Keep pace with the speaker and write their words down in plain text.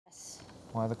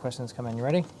while the questions come in. You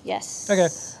ready? Yes. Okay.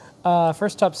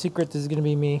 First top secret, this is going to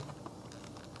be me.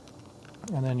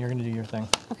 And then you're going to do your thing.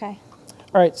 Okay.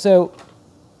 All right, so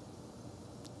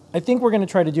I think we're going to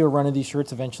try to do a run of these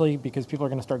shirts eventually because people are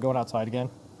going to start going outside again.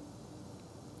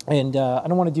 And I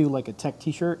don't want to do like a tech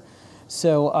t-shirt.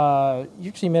 So you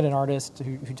actually met an artist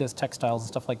who does textiles and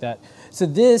stuff like that. So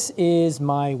this is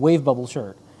my wave bubble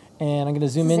shirt. And I'm going to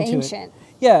zoom into ancient. it.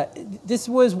 Yeah, this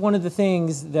was one of the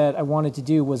things that I wanted to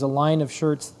do was a line of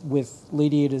shirts with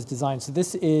Lady Ada's design. So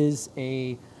this is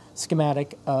a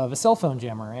schematic of a cell phone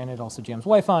jammer, and it also jams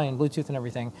Wi-Fi and Bluetooth and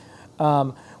everything.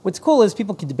 What's cool is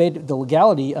people can debate the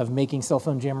legality of making cell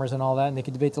phone jammers and all that, and they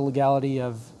can debate the legality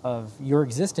of your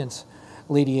existence,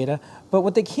 Lady Ada. But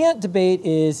what they can't debate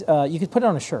is you could put it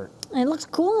on a shirt. And it looks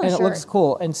cool on a shirt. And it looks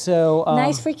cool. And so...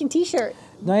 nice freaking t-shirt.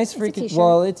 Nice freaking...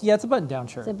 Well, it's a button-down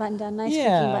shirt. It's a button-down, nice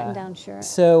freaking button-down shirt.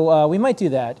 So we might do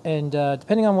that. And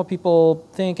depending on what people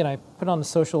think, and I put it on the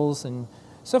socials, and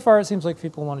so far it seems like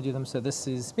people want to do them. So this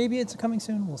is... Maybe it's coming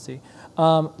soon. We'll see.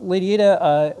 Lady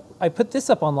Ada, I put this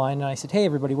up online, and I said, hey,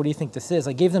 everybody, what do you think this is?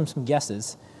 I gave them some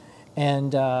guesses.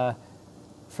 And...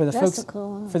 For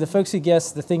the folks who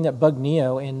guessed the thing that bugged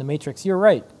Neo in The Matrix, you're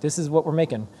right. This is what we're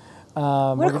making.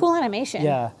 What a cool animation.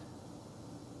 Yeah.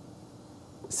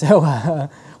 So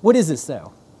what is this,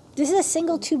 though? This is a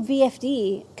single tube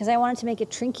VFD because I wanted to make it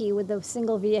trinky with the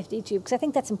single VFD tube because I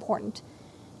think that's important.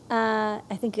 I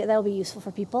think that'll be useful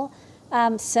for people.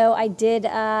 So I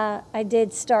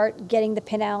did start getting the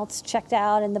pinouts checked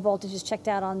out and the voltages checked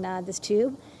out on this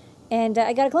tube. And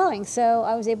I got it glowing, so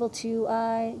I was able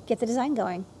to get the design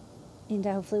going. And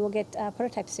hopefully we'll get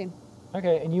prototypes soon.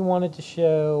 Okay, and you wanted to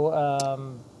show...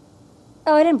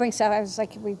 Oh, I didn't bring stuff. I was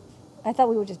like, I thought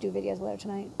we would just do videos later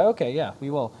tonight. Okay, yeah, we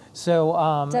will. So...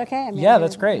 is that okay? I mean, yeah,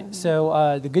 that's great.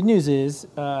 So the good news is,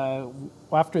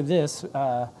 after this,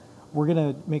 we're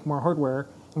going to make more hardware,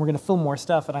 and we're going to film more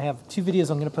stuff, and I have 2 videos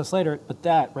I'm going to post later, but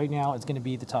that, right now, is going to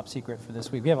be the top secret for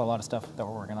this week. We have a lot of stuff that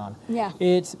we're working on. Yeah.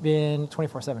 It's been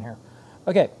 24/7 here.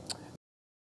 Okay.